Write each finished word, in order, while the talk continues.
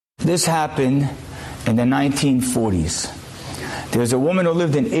This happened in the 1940s. There was a woman who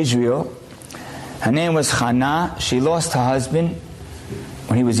lived in Israel. Her name was Hannah. She lost her husband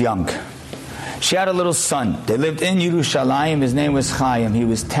when he was young. She had a little son. They lived in Yerushalayim. His name was Chaim. He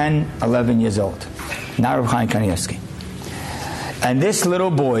was 10, 11 years old. Narav Chaim Kanievsky. And this little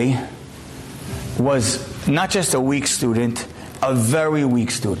boy was not just a weak student, a very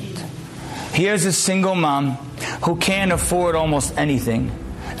weak student. Here's a single mom who can't afford almost anything.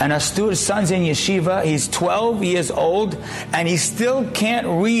 And her son's in yeshiva. He's 12 years old, and he still can't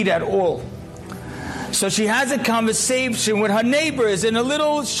read at all. So she has a conversation with her neighbors in a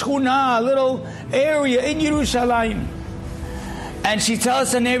little shchuna, a little area in Yerushalayim. And she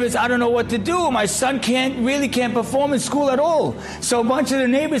tells her neighbors, I don't know what to do. My son really can't perform in school at all. So a bunch of the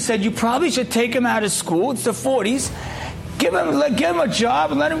neighbors said, you probably should take him out of school. It's the 40s. Give him a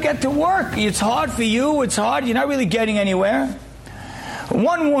job and let him get to work. It's hard for you. It's hard. You're not really getting anywhere.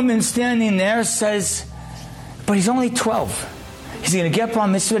 One woman standing there says, but he's only 12. He's going to get bar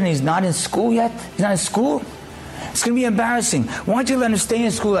mitzvah and he's not in school yet? He's not in school? It's going to be embarrassing. Why don't you let him stay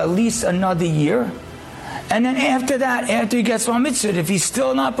in school at least another year? And then after that, after he gets bar mitzvah, if he's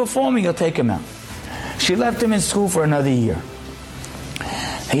still not performing, you'll take him out. She left him in school for another year.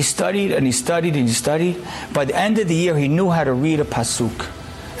 He studied and he studied and he studied. By the end of the year, he knew how to read a pasuk.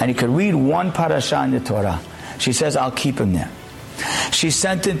 And he could read one parasha in the Torah. She says, I'll keep him there. She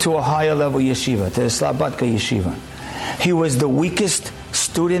sent him to a higher level yeshiva, to the Slobodka yeshiva. He was the weakest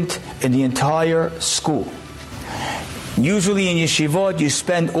student in the entire school. Usually in yeshivot, you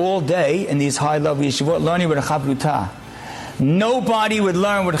spend all day in these high-level yeshivot learning with a chavruta. Nobody would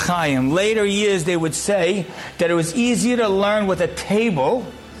learn with Chaim. Later years, they would say that it was easier to learn with a table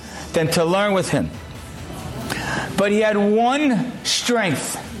than to learn with him. But he had one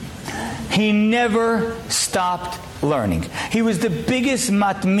strength. He never stopped learning. He was the biggest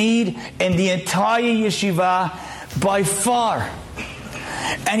matmid in the entire yeshiva by far.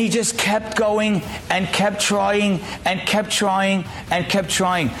 And he just kept going and kept trying and kept trying and kept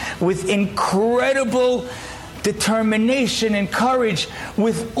trying with incredible determination and courage,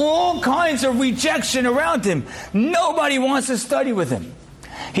 with all kinds of rejection around him. Nobody wants to study with him.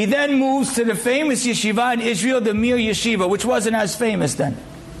 He then moves to the famous yeshiva in Israel, the Mir Yeshiva, which wasn't as famous then.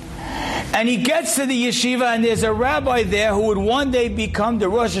 And he gets to the yeshiva, and there's a rabbi there who would one day become the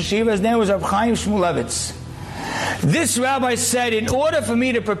Rosh Yeshiva. His name was Reb Chaim Shmulevitz. This rabbi said, in order for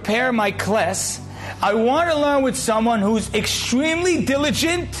me to prepare my class, I want to learn with someone who's extremely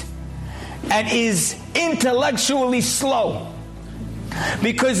diligent and is intellectually slow.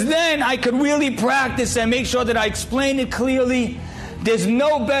 Because then I could really practice and make sure that I explain it clearly. There's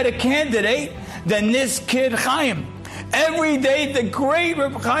no better candidate than this kid Chaim. Every day, the great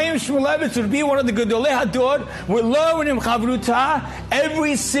Reb Chaim Shmulevitz would be one of the Gedolei Hador, would learn with him Chavruta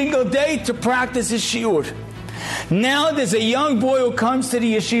every single day to practice his shiur. Now there's a young boy who comes to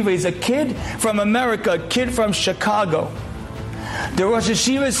the yeshiva. He's a kid from America, a kid from Chicago. The Rosh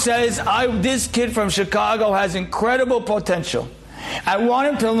Yeshiva says, this kid from Chicago has incredible potential. I want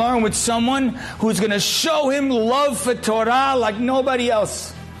him to learn with someone who's going to show him love for Torah like nobody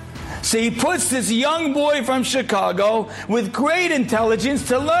else. So he puts this young boy from Chicago with great intelligence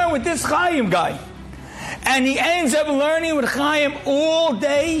to learn with this Chaim guy. And he ends up learning with Chaim all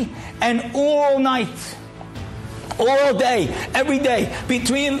day and all night. All day, every day,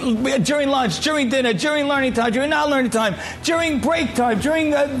 during lunch, during dinner, during learning time, during not learning time, during break time,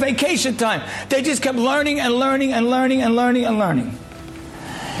 during vacation time. They just kept learning and learning and learning and learning and learning.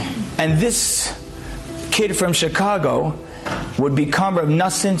 And this kid from Chicago would become Reb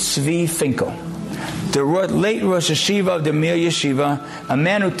Nassim Tzvi Finkel, the late Rosh Yeshiva of the Mir Yeshiva, a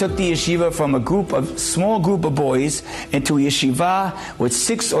man who took the yeshiva from a small group of boys into a yeshiva with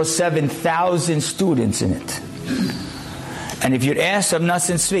 6,000 or 7,000 students in it. And if you'd ask Reb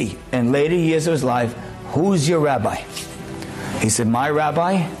Nassim Tzvi in later years of his life, who's your rabbi? He said, my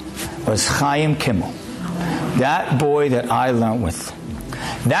rabbi was Chaim Kimmel. That boy that I learned with.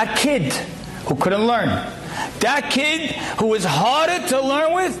 That kid who couldn't learn. That kid who was harder to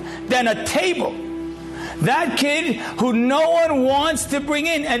learn with than a table. That kid who no one wants to bring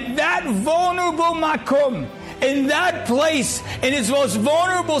in. And that vulnerable makom, in that place, in his most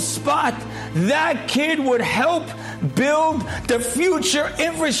vulnerable spot, that kid would help build the future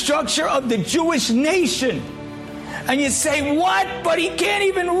infrastructure of the Jewish nation. And you say, what? But he can't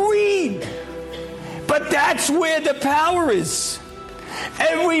even read. But that's where the power is.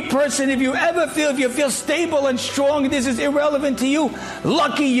 Every person, if you feel stable and strong, this is irrelevant to you,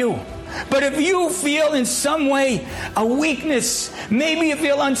 lucky you. But if you feel in some way a weakness, maybe you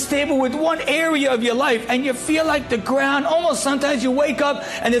feel unstable with one area of your life, and you feel like the ground, almost sometimes you wake up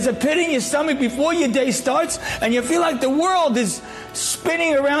and there's a pit in your stomach before your day starts, and you feel like the world is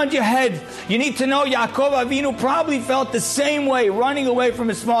spinning around your head. You need to know Yaakov Avinu probably felt the same way, running away from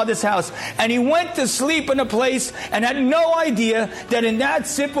his father's house. And he went to sleep in a place and had no idea that in that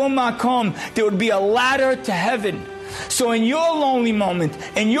Sipur Makom there would be a ladder to heaven. So in your lonely moment,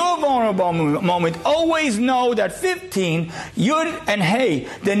 in your vulnerable moment, always know that 15, Yud and Hey,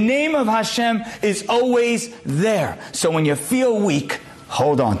 the name of Hashem is always there. So when you feel weak,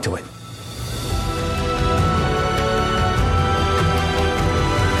 hold on to it.